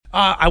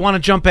I want to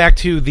jump back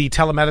to the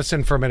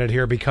telemedicine for a minute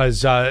here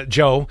because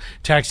Joe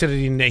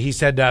texted and he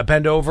said,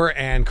 bend over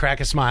and crack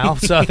a smile.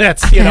 So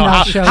that's,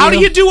 how do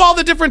you do all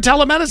the different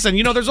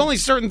telemedicine? There's only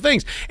certain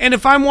things. And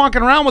if I'm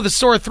walking around with a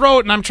sore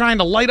throat and I'm trying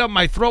to light up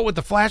my throat with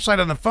the flashlight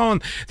on the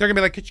phone, they're going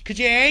to be like, could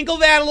you angle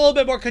that a little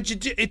bit more? Could you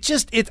do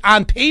it's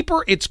on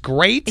paper. It's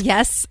great.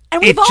 Yes.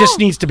 And it just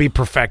needs to be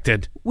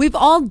perfected. We've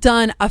all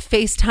done a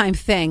FaceTime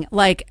thing.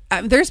 Like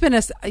there's been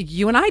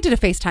you and I did a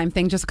FaceTime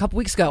thing just a couple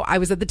weeks ago. I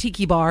was at the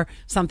Tiki Bar.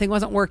 Something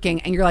wasn't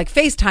working. And you're like,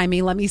 FaceTime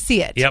me. Let me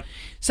see it. Yep.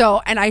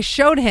 So, and I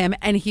showed him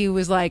and he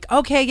was like,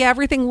 okay, yeah,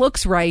 everything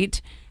looks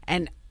right.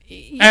 And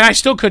I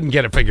still couldn't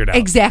get it figured out.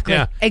 Exactly.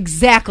 Yeah.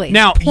 Exactly.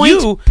 Now,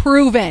 Point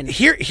proven.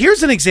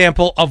 Here's an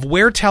example of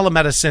where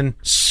telemedicine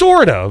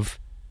sort of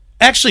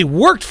actually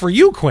worked for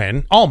you,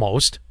 Quinn.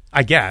 Almost,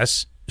 I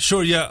guess.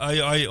 Sure, yeah.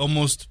 I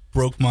almost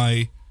broke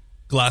my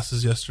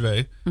glasses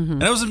yesterday.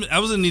 And I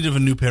was in need of a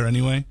new pair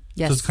anyway.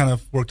 Yes. So it's kind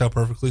of worked out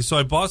perfectly. So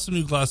I bought some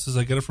new glasses.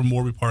 I get it from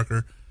Warby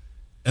Parker.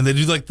 And they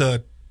do like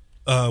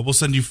we'll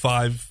send you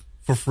 5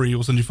 for free.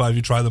 We'll send you 5.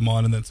 You try them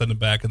on and then send them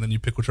back. And then you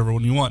pick whichever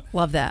one you want.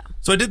 Love that.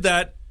 So I did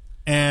that.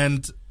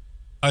 And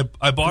I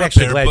bought I'm a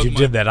actually pair. glad you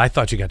did that. I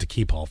thought you got to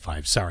keep all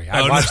 5. Sorry.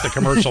 I watched the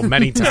commercial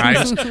many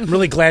times. I'm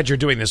really glad you're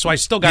doing this. So I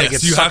still got to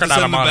get you have suckered to out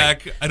send of them money.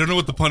 back. I don't know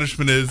what the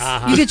punishment is.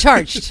 You get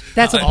charged.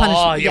 That's what the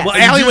punishment is. Yeah. Well,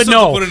 And Allie you would just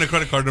have to know. put in a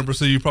credit card number,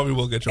 so you probably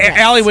will get charged.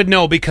 Allie would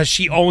know because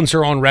she owns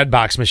her own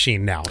Redbox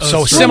machine now. So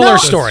that's true. similar Well, no,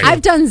 story.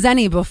 I've done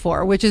Zenny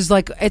before, which is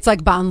it's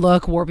like Bon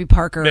Look, Warby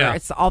Parker. Yeah.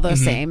 It's all those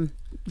same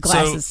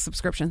glasses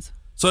subscriptions.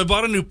 So I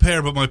bought a new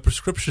pair, but my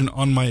prescription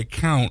on my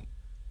account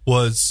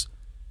was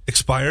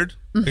expired.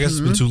 I guess it's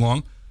been too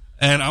long.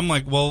 And I'm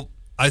like, well,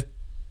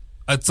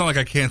 it's not like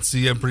I can't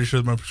see. I'm pretty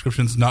sure my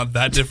prescription's not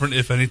that different,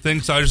 if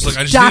anything. So I just need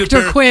a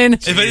Dr. pair. Quinn.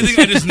 If anything,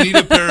 I just need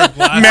a pair of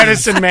glasses.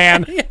 Medicine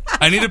man.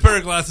 I need a pair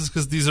of glasses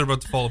because these are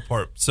about to fall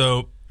apart.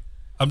 So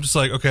I'm just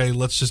like, okay,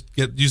 let's just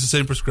use the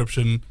same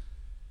prescription,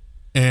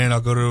 and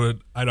I'll go to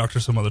an eye doctor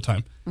some other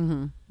time.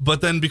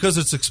 But then because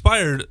it's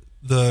expired,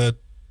 the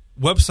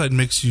website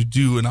makes you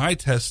do an eye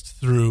test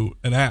through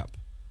an app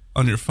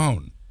on your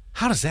phone.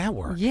 How does that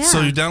work? Yeah.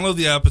 So you download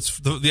the app.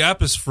 The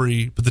app is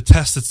free, but the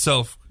test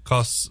itself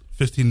costs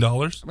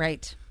 $15.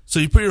 Right. So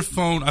you put your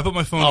phone. I put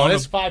my phone. Oh, on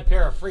there's 5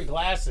 pair of free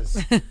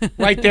glasses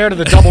right there to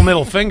the double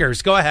middle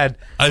fingers. Go ahead.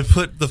 I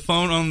put the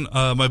phone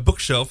on my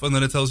bookshelf, and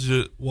then it tells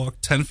you to walk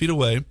 10 feet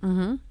away,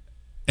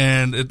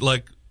 and it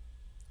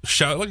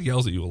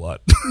yells at you a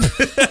lot.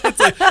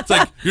 it's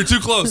like you're too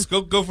close.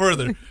 Go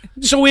further.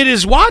 So it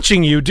is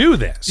watching you do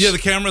this. Yeah, the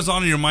camera's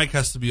on, and your mic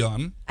has to be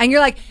on. And you're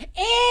like,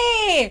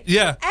 hey.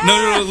 Yeah,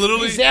 no,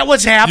 literally. Is that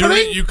what's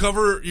happening? You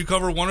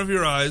cover one of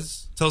your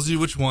eyes. Tells you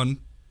which one.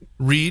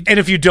 Read. And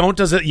if you don't,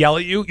 does it yell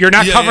at you? You're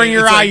not covering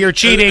your eye. You're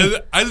cheating.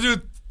 I do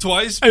it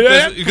twice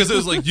because it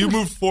was like, you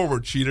moved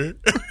forward, cheater.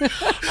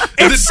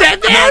 It said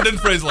that? No, it didn't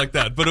phrase it like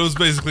that, but it was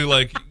basically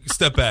like,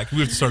 step back. We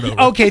have to start over.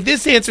 Okay,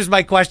 this answers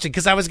my question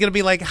because I was going to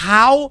be like,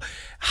 how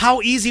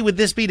easy would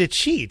this be to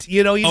cheat?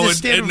 You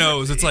just it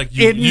knows. It's like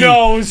it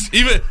knows.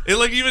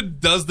 Even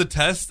does the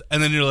test,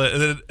 and then you're like,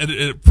 and then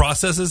it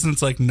processes, and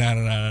it's like,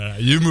 no,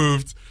 you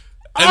moved.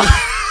 And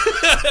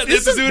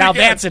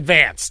That's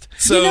advanced.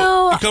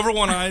 So you cover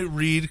one eye,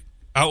 read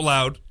out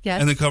loud,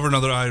 Yes. and then cover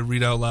another eye,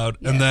 read out loud,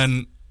 and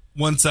then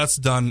once that's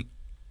done,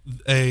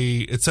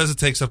 it says it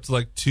takes up to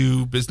like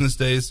 2 business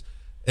days.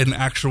 An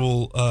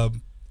actual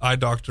eye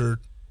doctor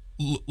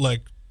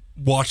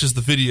watches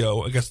the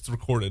video. I guess it's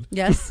recorded.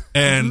 Yes.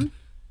 And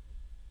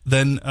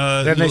then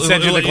they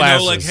send you the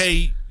glasses. like,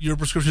 hey, your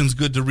prescription's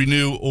good to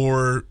renew,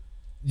 or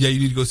you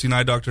need to go see an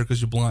eye doctor because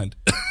you're blind.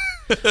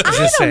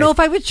 I don't know if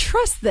I would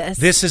trust this.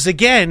 This is,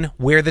 again,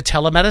 where the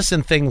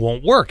telemedicine thing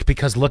won't work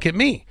because look at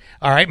me.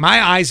 All right,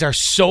 my eyes are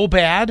so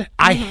bad,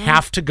 I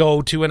have to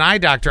go to an eye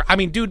doctor. I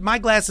mean, dude, my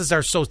glasses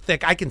are so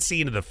thick, I can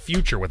see into the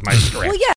future with my script. Well, yeah.